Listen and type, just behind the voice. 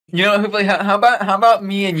You know, Hoofly, how about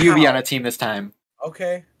me and you be on a team this time?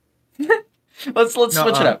 Okay. let's switch it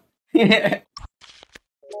up.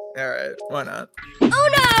 Alright, why not? Oh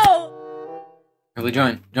no! Hoofly,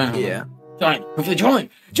 join. Yeah. Join. Hoofly, join.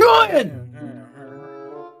 Join.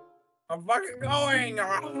 I'm fucking going.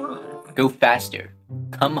 Go faster.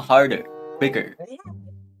 Come harder. Quicker.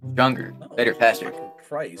 Stronger. Better. Faster.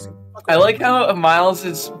 Christ. I like how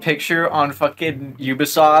Miles' picture on fucking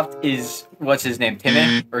Ubisoft is, what's his name?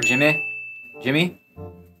 Timmy? Or Jimmy? Jimmy,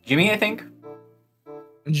 I think?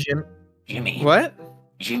 Jimmy. What?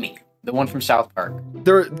 Jimmy. The one from South Park.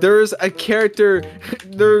 There's a character,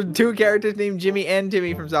 there are two characters named Jimmy and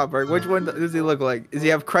Timmy from South Park. Which one does he look like? Does he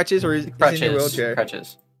have crutches or is he in a wheelchair?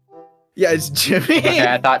 Crutches. Yeah, it's Jimmy. Okay,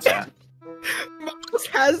 I thought so. Miles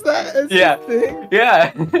has that as Yeah. his thing.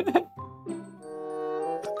 Yeah.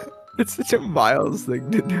 It's such a Miles thing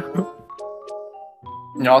to do.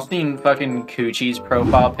 Y'all seen fucking Coochie's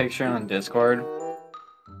profile picture on Discord?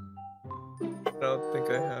 I don't think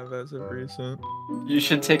I have as of recent. You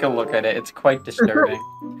should take a look at it. It's quite disturbing.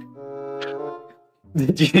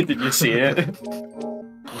 Did you see it?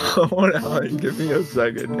 Hold on, give me a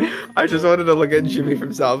second. I just wanted to look at Jimmy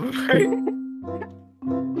from South Park.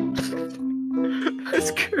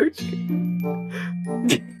 That's Coochie.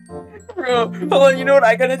 Bro, hold on, you know what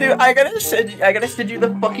I gotta do? I gotta send you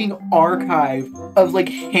the fucking archive of like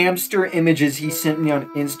hamster images he sent me on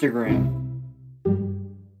Instagram.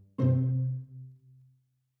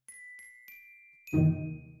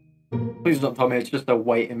 Please don't tell me it's just a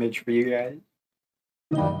white image for you guys.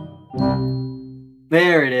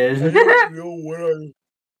 There it is.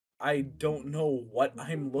 I don't know what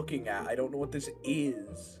I'm looking at. I don't know what this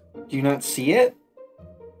is. Do you not see it?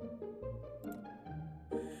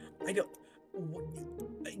 I don't.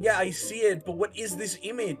 Yeah, I see it, but what is this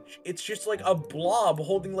image? It's just like a blob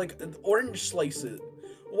holding like orange slices.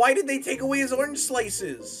 Why did they take away his orange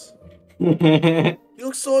slices? He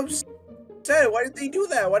looks so upset. Why did they do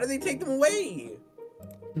that? Why did they take them away?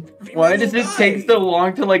 Why does it take so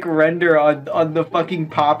long to like render on the fucking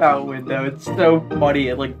pop-out window? It's so funny.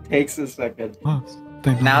 It like takes a second.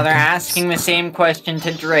 Now they're asking the same question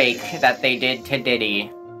to Drake that they did to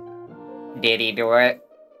Diddy. Did he do it?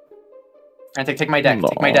 I take my deck.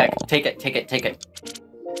 Take my deck. Take it.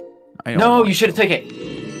 No, you should have took it.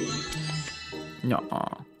 No.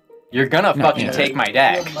 You're gonna fucking take my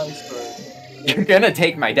deck. You're gonna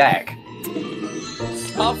take my deck.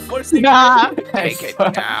 Stop forcing Take it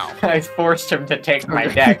now. I forced him to take my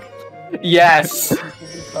deck. Yes.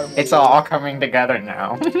 It's all coming together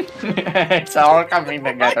now. It's all coming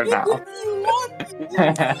together now.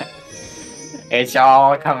 It's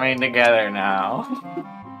all coming together now.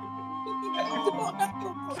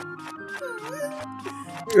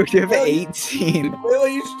 You have 18.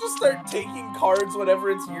 Really, you should just start taking cards whenever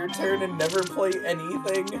it's your turn and never play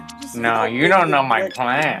anything. Just No, you don't know my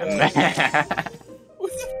plan.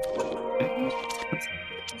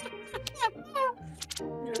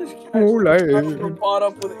 You're bought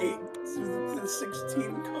up with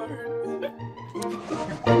 16 cards.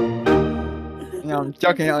 Yeah, I'm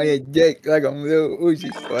chucking out your dick like a little Uzi.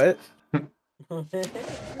 What?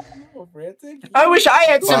 I wish I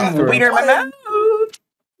had some weed in my mouth.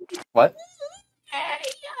 What?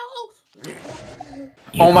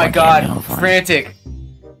 Oh my god, Frantic.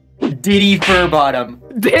 Diddy Furbottom.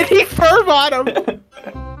 Diddy Furbottom!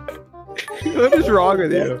 What is wrong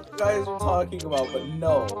with you? What you guys are talking about, but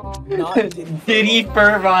no. Not Diddy. Diddy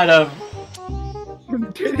Furbottom.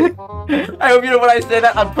 I hope you know when I say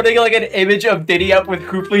that, I'm putting like an image of Diddy up with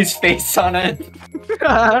Hoofly's face on it.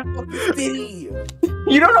 Diddy!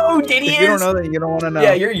 You don't know who Diddy is? If you don't know that, you don't want to know.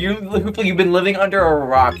 Yeah, Hoofly, you've been living under a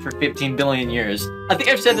rock for 15 billion years. I think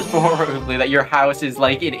I've said this before, Hoofly, that your house is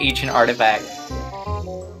like an ancient artifact.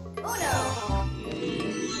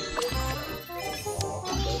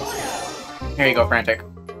 Here you go, Frantic.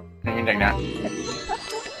 You can take that.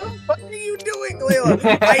 What are you doing,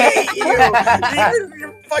 Layla? I hate you!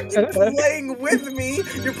 You're fucking playing with me,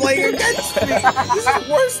 you're playing against me! This is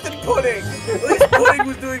worse than Pudding! At least Pudding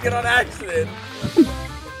was doing it on accident!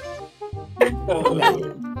 I don't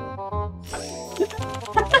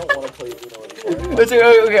want to play Uno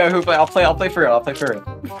anymore. Okay, Hoofly, I'll play for real,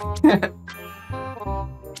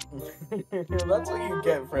 That's what you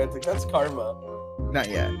get, Frantic. That's karma. Not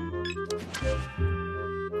yet.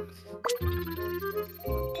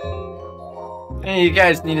 Hey, you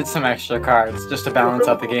guys needed some extra cards just to balance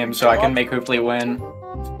out the game so I can make Hoofly win.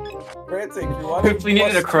 Frantic, you're watching Hoofly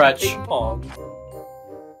needed a crutch. ping pong.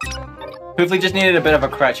 Hoofly just needed a bit of a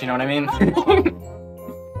crutch, you know what I mean?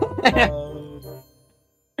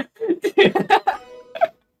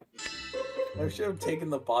 Oh shit, should have taken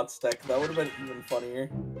the bot's deck. That would have been even funnier.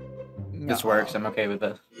 This works. I'm okay with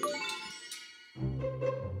this.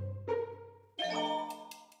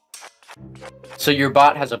 So your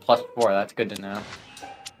bot has a +4. That's good to know.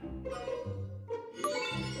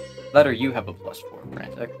 Letter, you have a +4,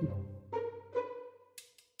 Frantic.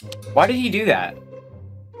 Why did he do that?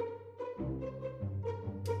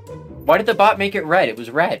 Why did the bot make it red? It was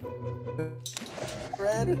red.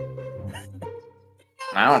 Red?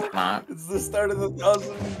 No, it's not. It's the start of the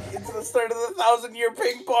 1,000. It's the start of the 1,000-year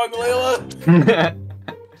ping pong, Layla.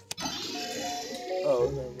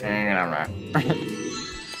 Oh, no.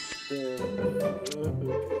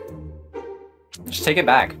 Just take it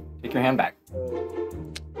back. Take your hand back.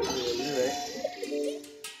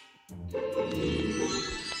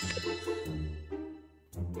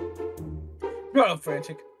 You're right.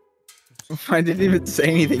 Frantic. I didn't even say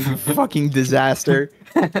anything, you fucking disaster.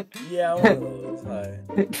 Yeah, one of those. Hi.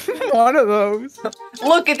 One of those.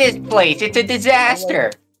 Look at this place. It's a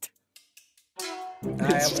disaster.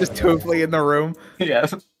 It's just Hoofly in the room.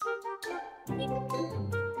 Yes.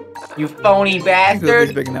 You phony Hoofly's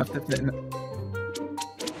bastard. big enough to fit in.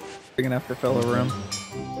 Big enough to fill a room.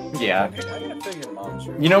 Yeah. I gotta figure mom's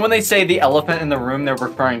room. You know when they say the elephant in the room, they're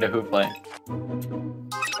referring to Hoofly.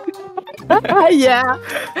 Yeah.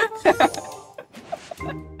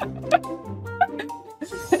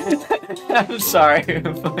 I'm sorry,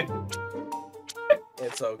 Hoofly.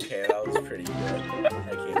 It's okay, that was pretty good.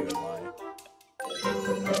 I can't even lie.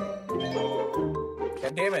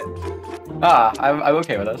 God damn it. Ah, I'm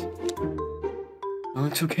okay with this. Oh,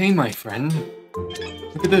 it's okay, my friend.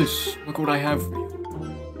 Look at this. Look what I have for you.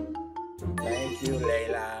 Thank you,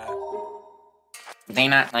 Layla. They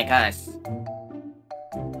not like us.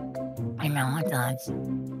 I know it does.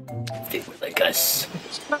 They were like us.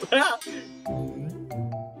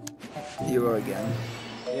 You again.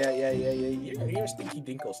 Yeah. You're Stinky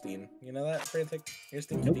Dinkelstein. You know that, Frantic? You're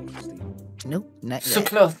Stinky Dinkelstein. Nope, not So yet.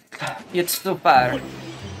 close, yet so far.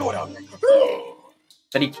 Go down.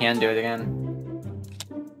 Bet he can do it again.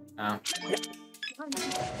 Oh.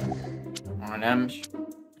 One of them.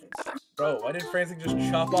 Bro, why did Frantic just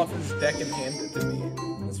chop off his deck and hand it to me?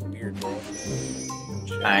 That's weird, bro.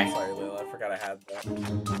 Shit, Aye. sorry, Layla. I forgot I had that.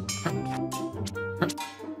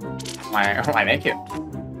 Why make you?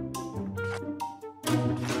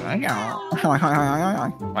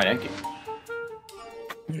 Why thank you?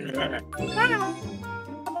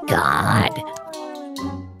 God.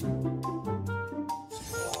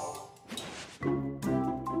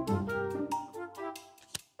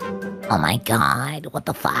 Oh my god, what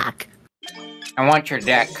the fuck? I want your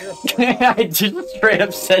deck. I just straight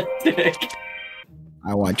up said dick.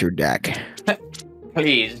 I want your deck.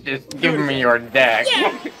 Please, just give me your deck.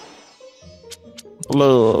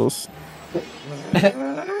 Blues.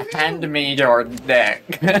 Hand me your deck.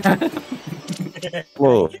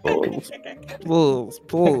 Blues.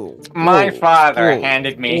 My father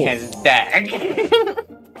handed me his deck.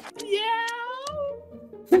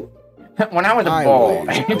 When I was a boy.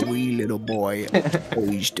 was a wee little boy,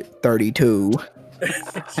 aged 32.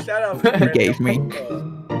 Shut up. He gave me.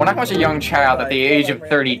 When I was a young child at the age of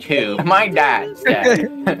 32, my dad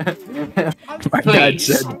said, My dad please,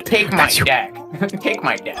 said, take my deck. Take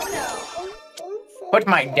my deck. Put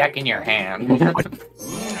my deck in your hand.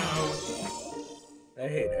 I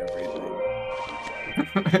hate everything.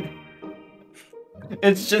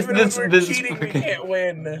 It's just Even if we're cheating, we can't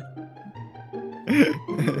win.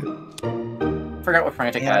 Forgot what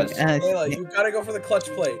Frantic has. Layla, you gotta go for the clutch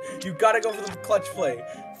play. You gotta go for the clutch play.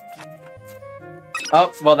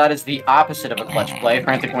 Oh, well, that is the opposite of a clutch play.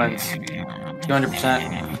 Frantic wins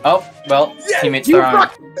 200%. Oh, well, Yes, teammates you throwing.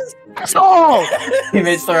 Oh!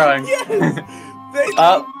 Teammates throwing. Yes! Thank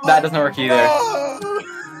Oh, you. that doesn't work either. Oh,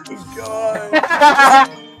 God.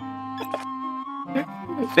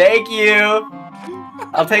 Thank you.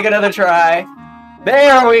 I'll take another try.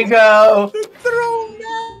 There we go. Throw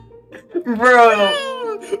Bro,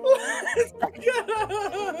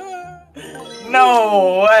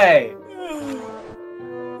 no way.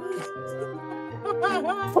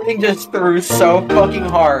 Frantic just threw so fucking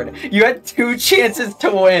hard. You had 2 chances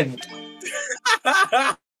to win.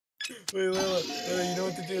 Wait, Layla, you know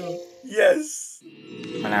what to do. Yes.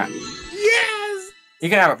 Why not? Yes. You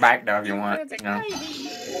can have it back though if you want. You know.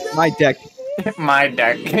 My deck. My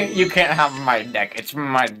deck. You can't have my deck. It's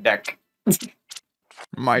my deck.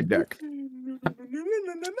 My deck.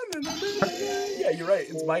 Yeah, you're right.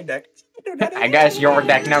 It's my deck. I guess your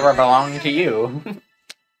deck never belonged to you.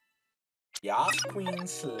 Yas, Queen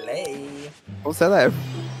Slay. Don't say that.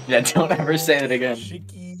 Yeah, don't ever say it again.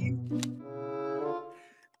 Chicky.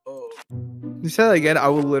 Oh. You say that again, I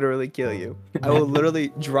will literally kill you. I will literally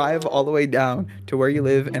drive all the way down to where you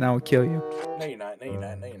live, and I will kill you. No, you're not. No, you're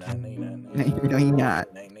not. No, you're not. No, you're not. No, you're not.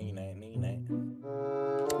 No, you're not.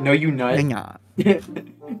 No, you're not. No, you No, nut. you're not.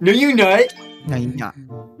 No, you nut. No, you're not.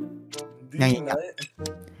 Do No, you you're nut?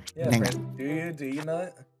 Yeah, No, Frank, do you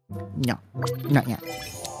nut? No, not yet.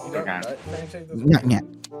 You don't Okay. nut? Frank, check this Not yet.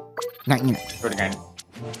 Not yet. Do it again.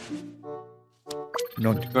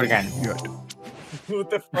 No, Do it again. What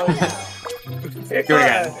the fuck? Do it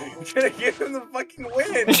again. You're gonna give him the fucking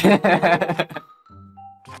win!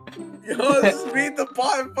 Yo, just beat the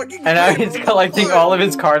bot and fucking And now win. he's What the collecting fuck? all of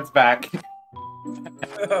his cards back.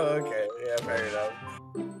 Oh, okay. Yeah, fair enough.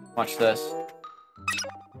 Watch this.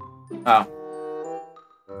 Oh.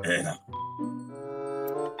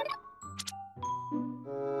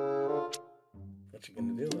 What you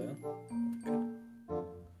gonna do, Leo?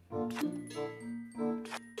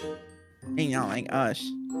 ain't not like us.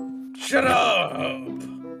 Shut up!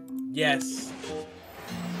 Yes.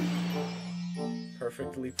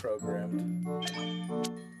 Perfectly programmed.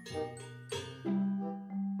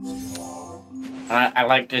 I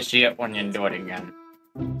like to see it when you do it again.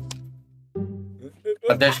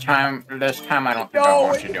 But this time I don't think I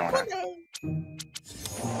want you doing it.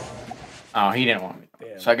 Oh, he didn't want me to.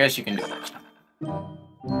 Damn. So I guess you can do it next time.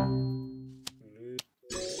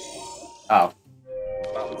 Oh,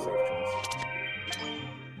 Not the safe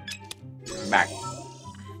choice. back.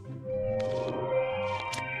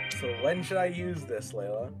 So when should I use this,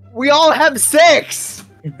 Layla? We all have 6!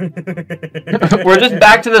 We're just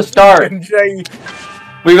back to the start. When should I,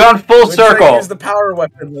 We've gone full when should I circle. use the power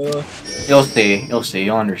weapon, Layla? You'll see. You'll see.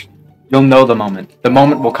 You'll understand. You'll know the moment. The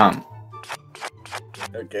moment will come.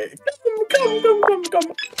 Okay.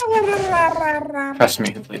 Come. Trust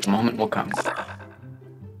me, Hoofly, the moment will come.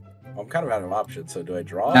 I'm kind of out of options, so do I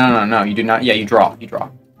draw? No. You do not. Yeah, you draw. You draw.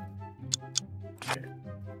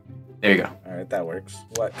 There you go. Alright, that works.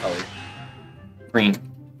 What color? Green.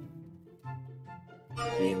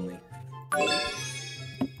 Greenly.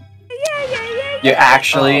 You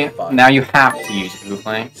actually. Oh, fuck. Now you have to use it,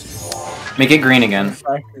 Hoofly. Make it green again.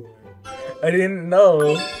 I didn't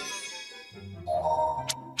know.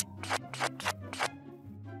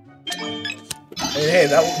 Hey,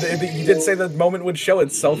 you did say the moment would show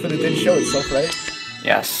itself, and it did show itself, right?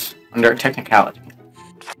 Yes. Under technicality.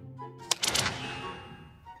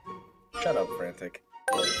 Shut up, Frantic.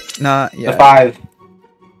 Not The yet. 5.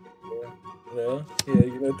 Yeah,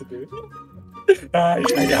 you know what to do. Shut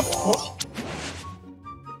up.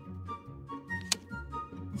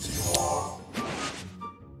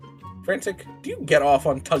 Frantic, do you get off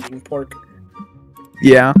on tugging pork?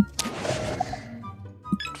 Yeah.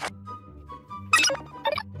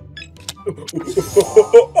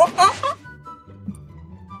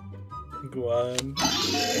 Go on.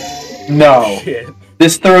 No. Shit.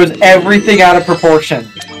 This throws everything out of proportion.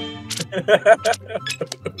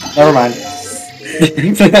 Never mind.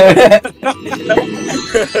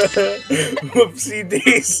 Whoopsie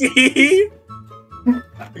daisy.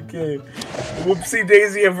 Okay. Whoopsie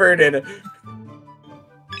daisy averted.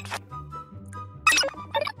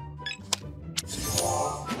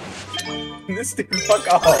 This dude, fuck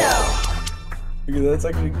off. Okay, that's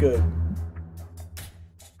actually good.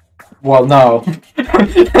 Well, no.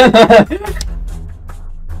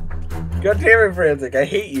 God damn it, Frantic, I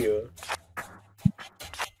hate you.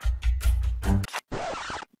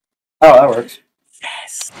 Oh, that works.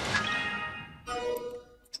 Yes!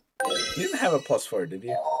 You didn't have a +4, did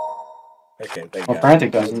you? Okay, thank Well, God.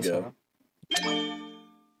 Frantic Let's doesn't. go. So.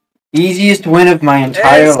 Easiest win of my Hey,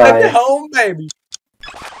 entire send it life. home, baby!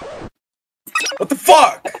 What the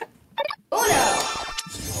fuck?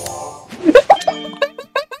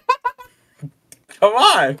 Come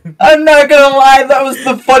on! I'm not gonna lie, that was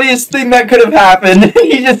the funniest thing that could have happened.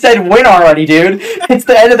 He just said win already, dude. It's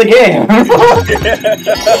the end of the game.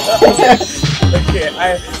 Okay,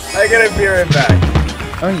 I gotta be right back.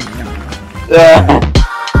 Oh, yeah.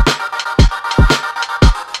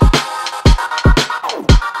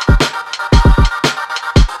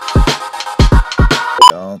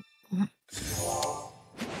 Don't.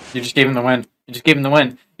 You just gave him the win. You just gave him the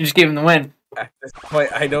win. You just gave him the win. At this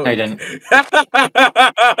point, I don't. No, you didn't.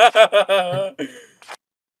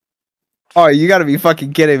 Oh, you gotta be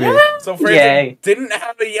fucking kidding me. So Frantic Yay. didn't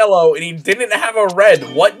have a yellow and he didn't have a red.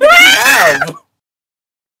 What did he have?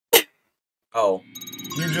 Oh,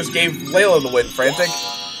 you just gave Layla the win, Frantic.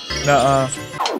 Nuh-uh.